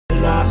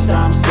lost,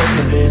 I'm sick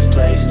of this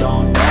place.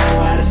 Don't know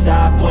how to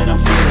stop when I'm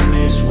feeling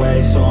this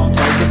way. So I'm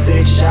taking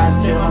 6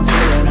 shots till I'm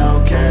feeling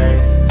okay.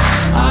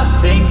 I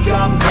think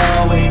I'm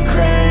going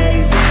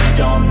crazy,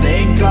 don't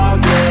think I'll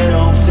get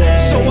home safe.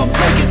 So I'm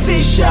taking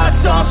 6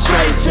 shots all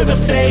straight to the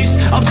face.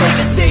 I'm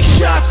taking 6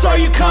 shots, are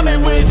you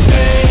coming with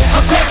me?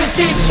 I'm taking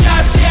 6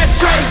 shots, yeah,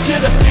 straight to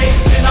the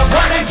face. And I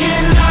wanna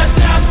get lost,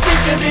 I'm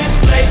sick of this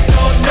place.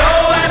 Don't know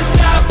how to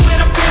stop when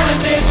I'm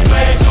feeling this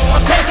way. So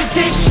I'm taking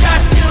 6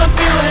 shots till I'm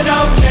feeling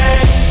okay.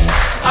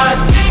 I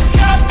think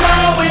I'm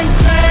going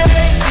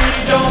crazy,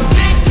 don't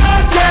think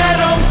I'll get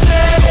home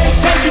safe. So I'm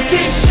taking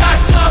 6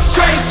 shots all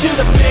straight to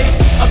the face.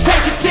 I'm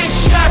taking 6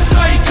 shots,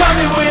 are you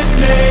coming with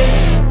me?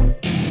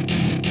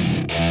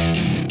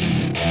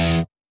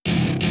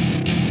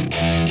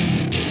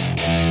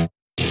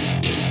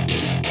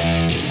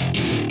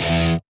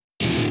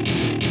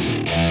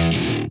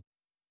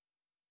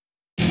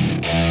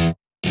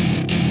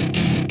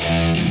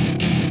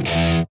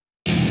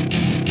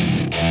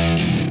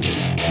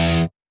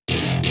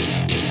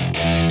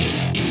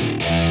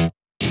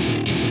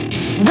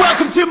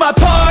 Welcome to my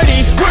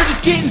party, we're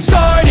just getting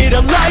started.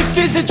 A life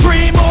is a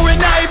dream or a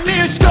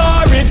nightmare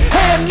scarring.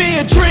 Hand me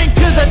a drink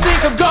cause I think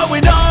I'm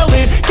going all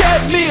in.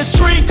 Get me a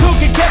shrink who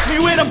can catch me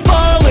when I'm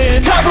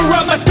falling. Cover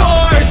up my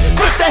scars,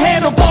 flip the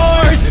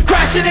handlebars.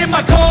 Crashing in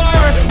my car,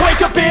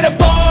 wake up in a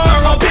bar.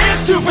 I'll be a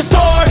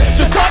superstar,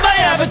 just on my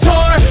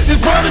avatar.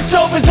 This world is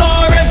so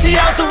bizarre, empty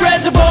out the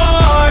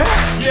reservoir.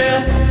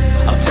 Yeah,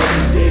 I'm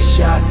taking 6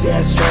 shots,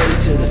 yeah, straight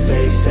to the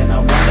face. And I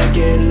wanna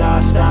get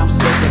lost, I'm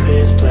sick of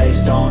this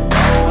place. Don't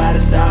know how to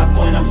stop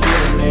when I'm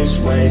feeling this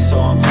way. So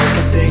I'm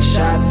taking 6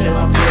 shots till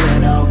I'm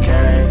feeling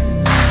okay.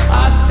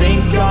 I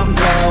think I'm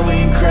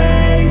going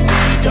crazy,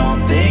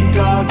 don't think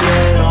I'll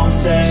get home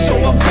safe. So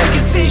I'm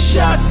taking 6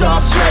 shots all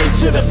straight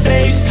to the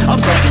face. I'm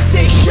taking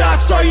 6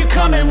 shots, are you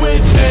coming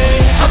with me?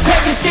 I'm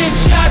taking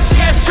 6 shots,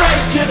 yeah,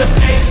 straight to the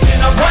face.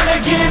 And I wanna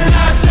get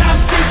lost, I'm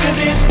sick of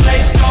this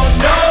place. Don't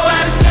know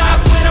how to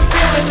stop when I'm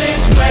feeling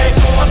this way.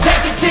 So I'm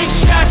taking 6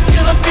 shots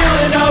till I'm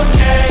feeling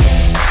okay.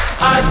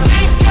 I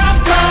think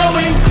I'm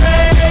going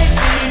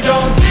crazy,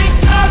 don't think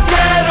I'll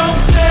get home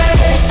safe.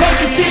 So I'm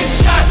taking 6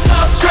 shots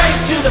all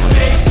straight to the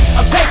face.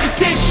 I'm taking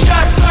 6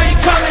 shots, are you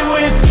coming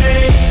with me?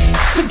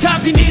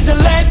 Sometimes you need to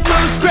let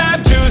loose,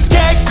 grab juice,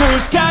 get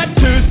goose,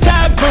 tattoos,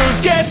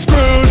 taboos, get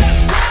screwed.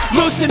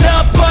 Loosen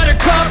up,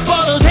 buttercup,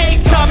 all those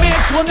hate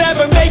comments will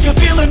never make you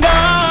feel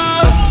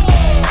enough.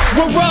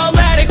 We're all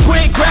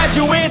adequate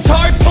graduates,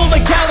 heart full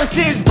of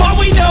calluses, but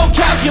we know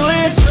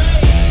calculus.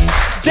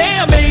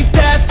 Damn, ain't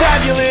that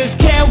fabulous?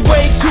 Can't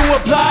wait to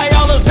apply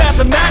all those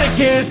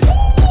mathematicus.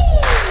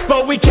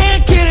 But we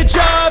can't get a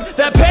job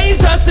that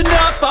pays us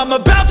enough. I'm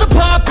about to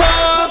pop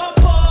up.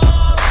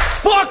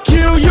 Fuck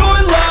you,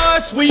 you're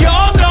lost. We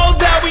all know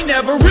that we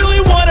never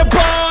really want a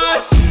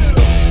boss.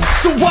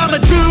 So I'ma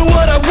do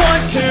what I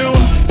want to,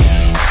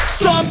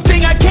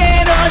 something I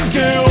can't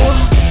undo.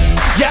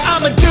 Yeah,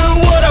 I'ma do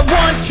what I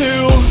want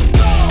to,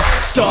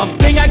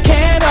 something I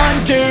can't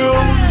undo.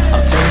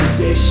 I'm taking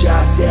 6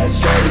 shots, yeah,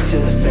 straight to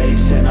the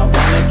face. And I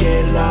wanna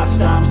get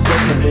lost, I'm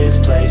sick of this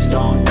place.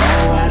 Don't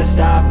know how to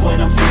stop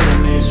when I'm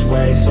feeling this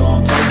way. So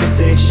I'm taking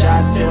 6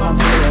 shots till I'm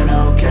feeling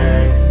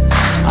okay.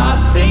 I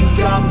think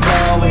I'm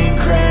going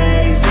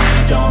crazy,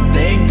 don't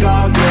think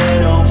I'll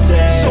get home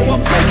safe. So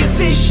I'm taking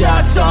 6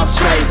 shots all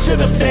straight to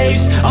the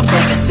face. I'm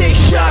taking 6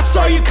 shots,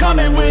 are you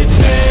coming with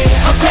me?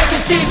 I'm taking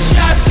 6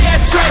 shots, yeah,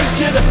 straight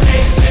to the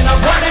face. And I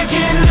wanna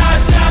get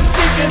lost, I'm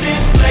sick of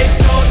this place.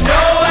 Don't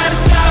know how to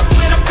stop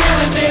when I'm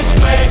feeling this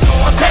way. So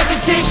I'm taking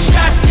 6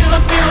 shots till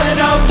I'm feeling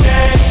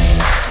okay.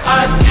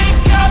 I think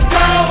I'm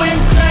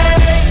going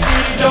crazy,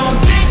 don't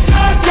think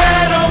I'll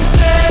get home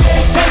safe. So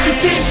I'm taking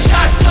 6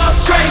 shots all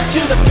straight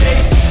to the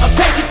face. I'm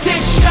taking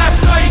 6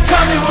 shots, are you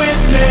coming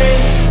with me?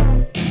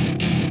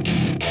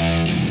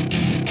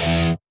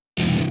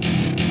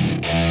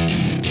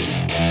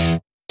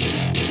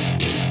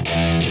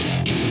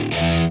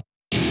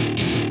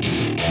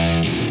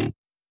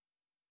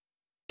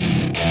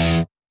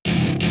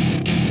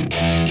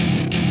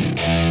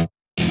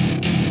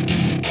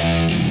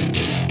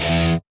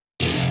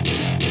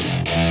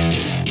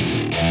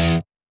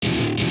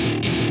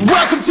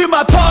 Welcome to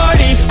my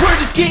party, we're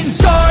just getting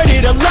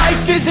started. A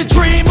life is a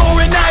dream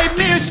or a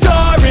nightmare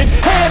scarring.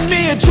 Hand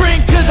me a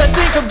drink cause I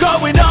think I'm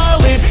going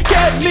all in.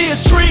 Get me a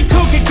shrink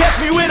who can catch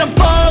me when I'm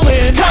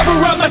falling.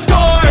 Cover up my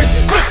scars,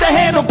 flip the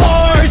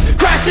handlebars.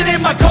 Crashing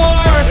in my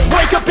car,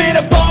 wake up in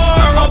a bar.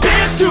 I'll be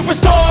a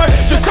superstar,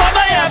 just on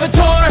my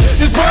avatar.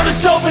 This world is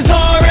so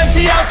bizarre,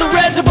 empty out the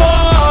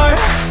reservoir.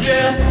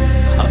 Yeah,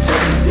 I'm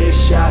taking 6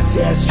 shots,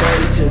 yeah,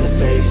 straight to the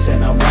face.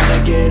 And I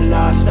wanna get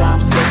lost, I'm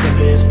sick of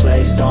this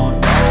place. Don't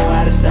know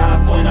how to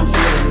stop when I'm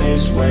feeling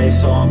this way.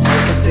 So I'm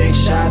taking 6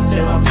 shots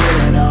till I'm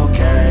feeling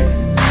okay.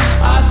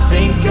 I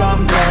think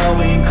I'm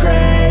going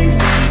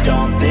crazy,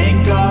 don't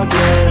think I'll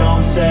get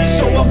home safe.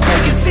 So I'm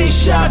taking 6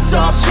 shots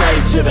all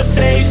straight to the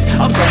face.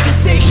 I'm taking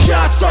 6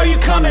 shots, are you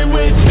coming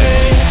with me?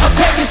 I'm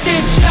taking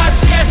 6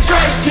 shots, yeah,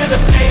 straight to the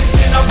face.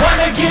 And I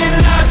wanna get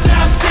lost,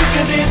 I'm sick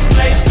of this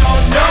place.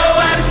 Don't know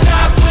how to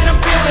stop when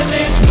I'm feeling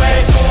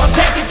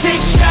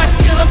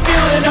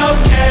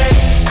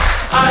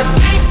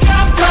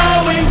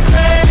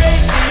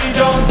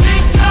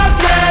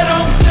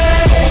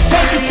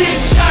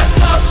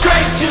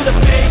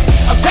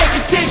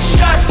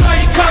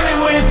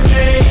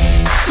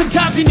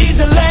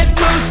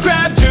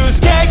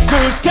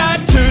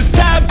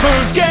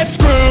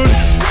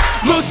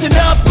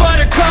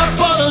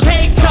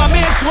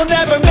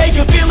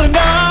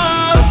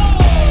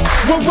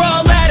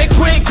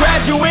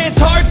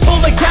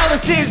like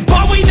calluses,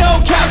 but we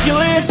know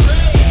calculus.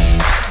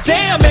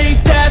 Damn,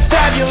 ain't that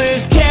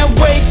fabulous. Can't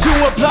wait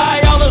to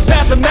apply all those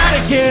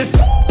mathematicus.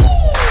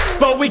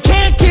 But we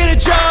can't get a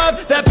job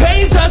that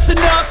pays us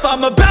enough.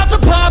 I'm about to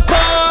pop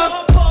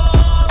off.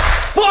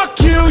 Fuck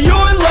you,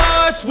 you're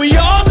lost. We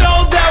all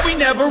know that we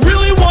never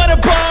really want a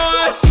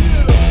boss.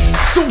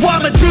 So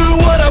I'ma do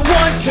what I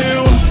want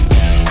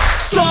to,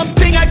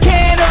 something I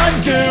can't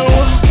undo.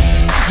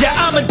 Yeah,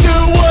 I'ma do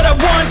what I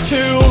want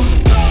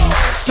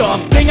to,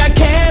 something I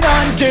can't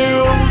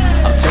undo.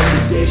 I'm taking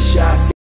 6 shots